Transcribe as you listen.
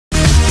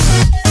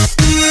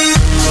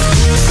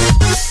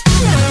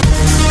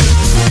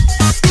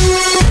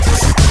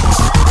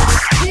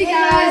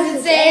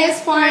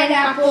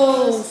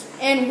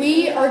and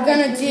we are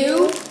gonna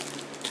do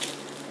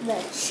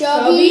the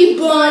Chubby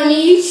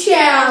Bunny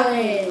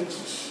Challenge.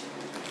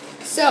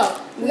 So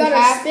we got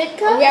our spit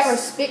cups. We have our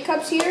spit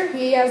cups here.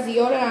 He has the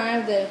Yoda and I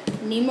have the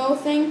Nemo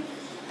thing.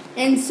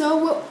 And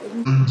so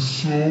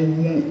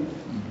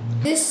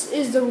this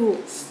is the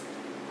rules.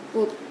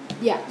 Well,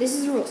 yeah, this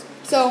is the rules.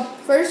 So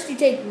first you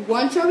take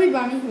one Chubby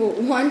Bunny,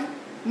 one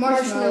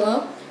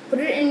marshmallow, put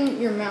it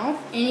in your mouth,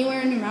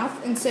 anywhere in your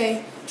mouth, and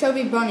say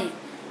Chubby Bunny.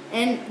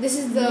 And this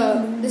is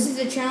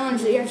the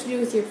challenge that you have to do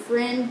with your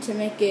friend to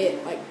make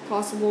it like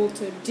possible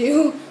to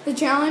do the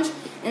challenge.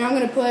 And I'm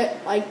gonna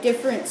put like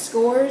different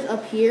scores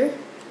up here,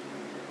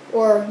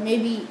 or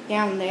maybe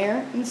down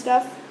there and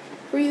stuff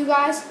for you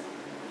guys.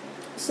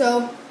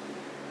 So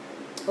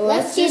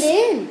let's get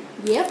in.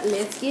 Yep,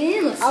 let's get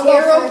in. Let's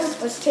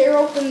tear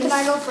open this. Can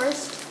I go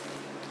first?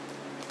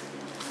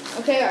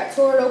 Okay, I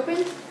tore it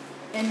open,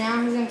 and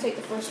now he's gonna take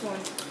the first one.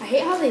 I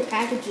hate how they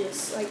package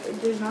this. Like,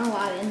 there's not a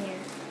lot in here.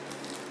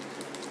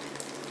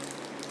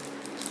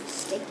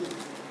 Sticky.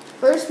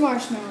 First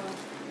marshmallow.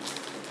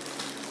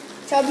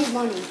 Chubby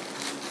Bunny.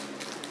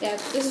 Yeah,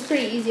 this is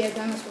pretty easy. I've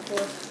done this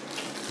before.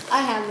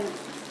 I haven't,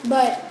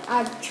 but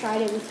I've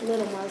tried it with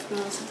little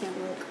marshmallows. It can't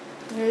work.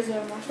 There's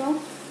a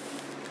marshmallow.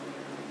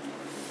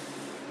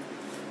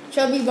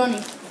 Chubby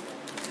Bunny.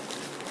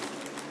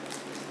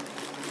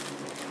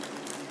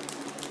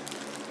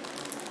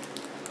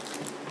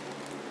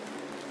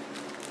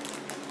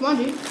 Come on,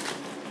 dude.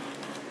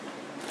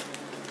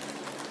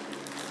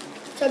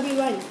 Chubby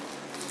Bunny.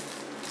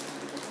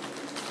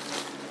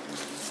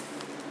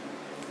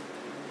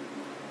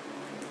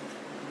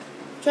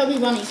 Chubby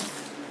Bunny.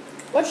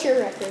 What's your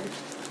record?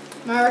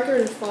 My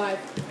record is 5.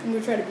 I'm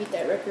gonna try to beat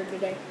that record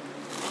today.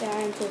 Yeah,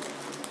 I am too.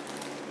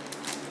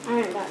 I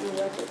haven't gotten a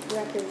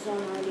record, so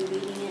I'm already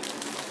beating it.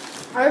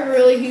 I have a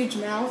really huge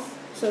mouth,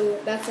 so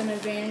that's an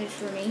advantage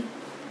for me.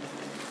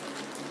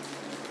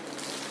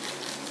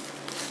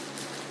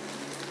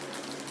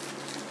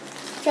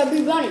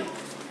 Chubby Bunny.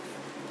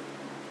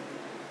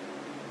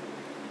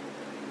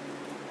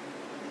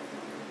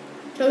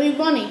 Chubby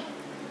Bunny.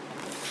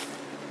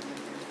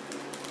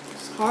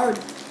 It's hard.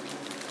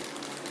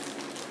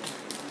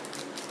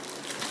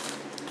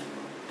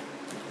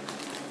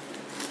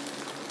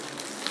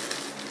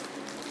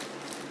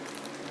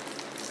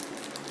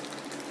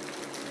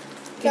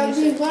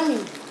 Chubby Bunny.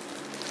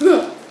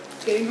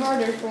 It's getting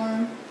harder for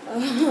him.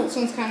 This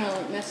one's kind of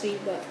like messy,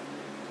 but.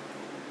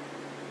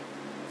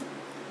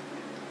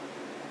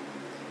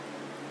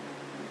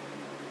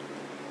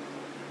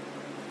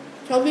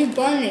 Chubby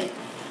Bunny.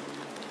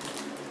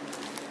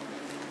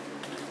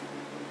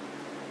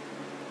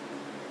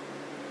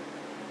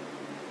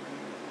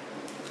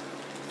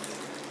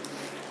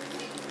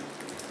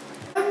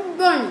 Chubby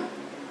Bunny.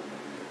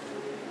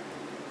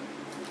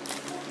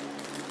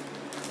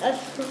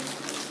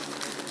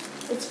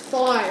 It's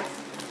 5.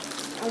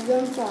 I've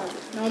done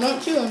 5. No,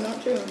 don't chew them,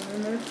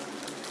 remember?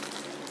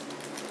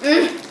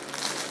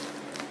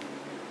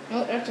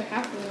 Oh, that's a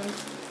half of one.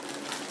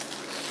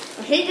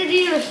 I hate that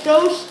these are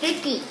so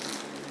sticky.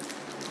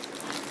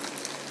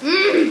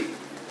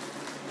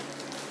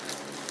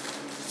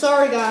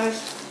 Sorry, guys.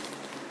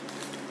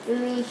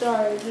 I'm really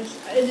sorry.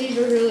 These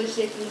are really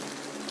sticky.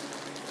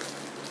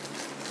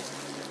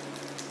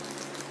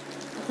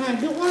 Can I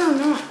do one or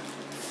not?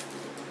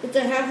 It's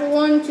a half of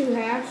one, 2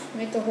 halves,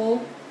 make the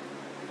whole.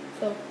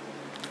 So.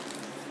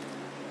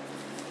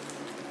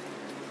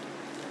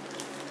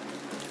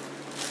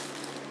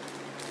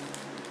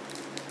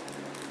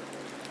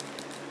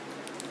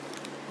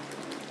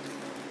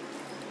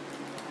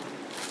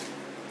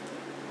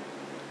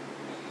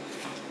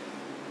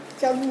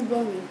 Chubby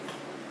Bunny.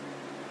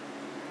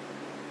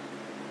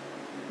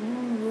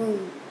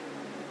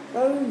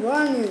 Chubby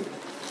Bunny.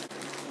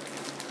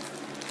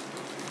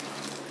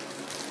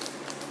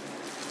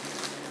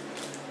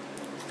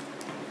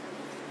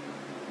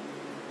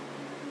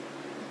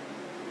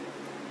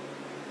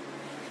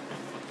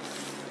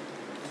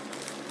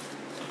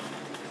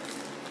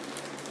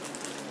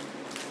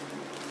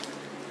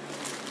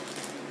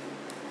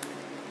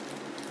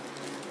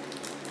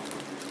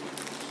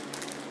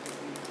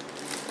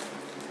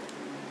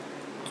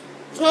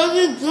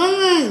 Chubby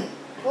Bunny.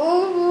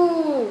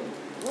 Oh,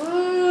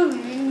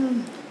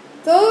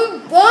 Chubby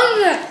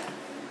Bunny.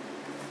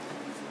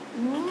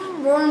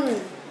 Bunny.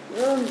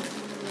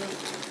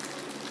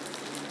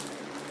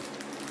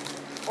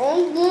 Oh,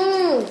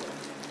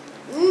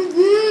 Chubby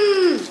Bunny.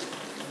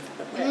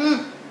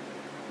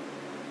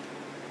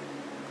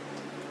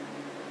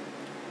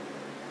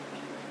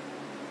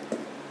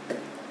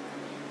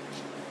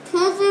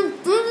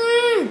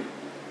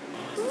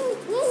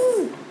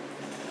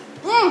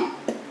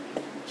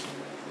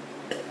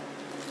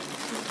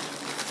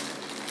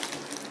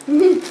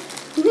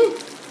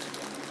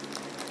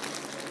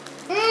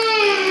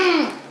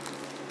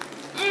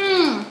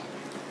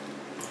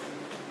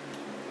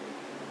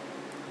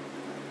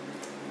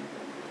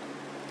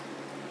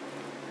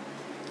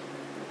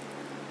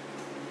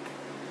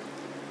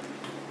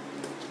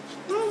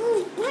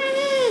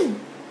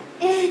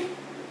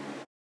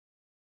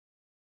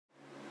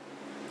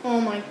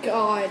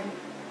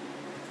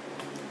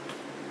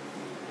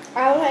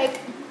 I like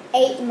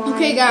ate mine.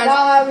 Okay, guys.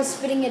 While I was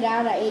spitting it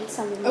out, I ate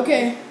some of mine.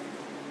 Okay.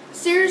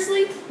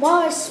 Seriously?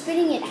 While I was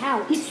spitting it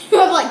out. You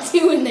have like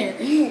 2 in there.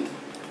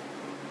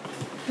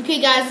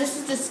 Okay, guys, this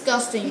is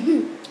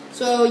disgusting.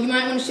 So you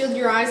might want to shield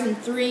your eyes in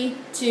 3,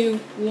 2,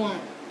 1.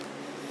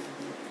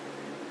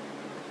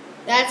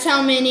 That's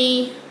how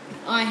many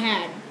I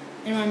had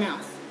in my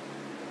mouth.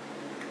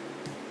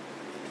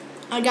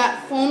 I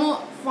got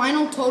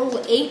final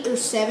total 8 or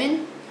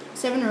 7.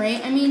 7 or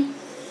 8, I mean.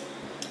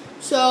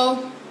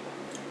 So,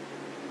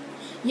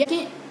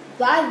 yeah.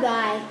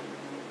 Bye-bye.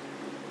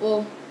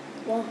 Well,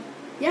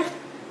 yeah.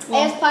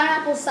 Well, as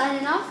Pineapple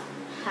signing off,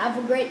 have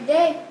a great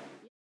day.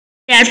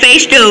 Yeah,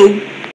 face too.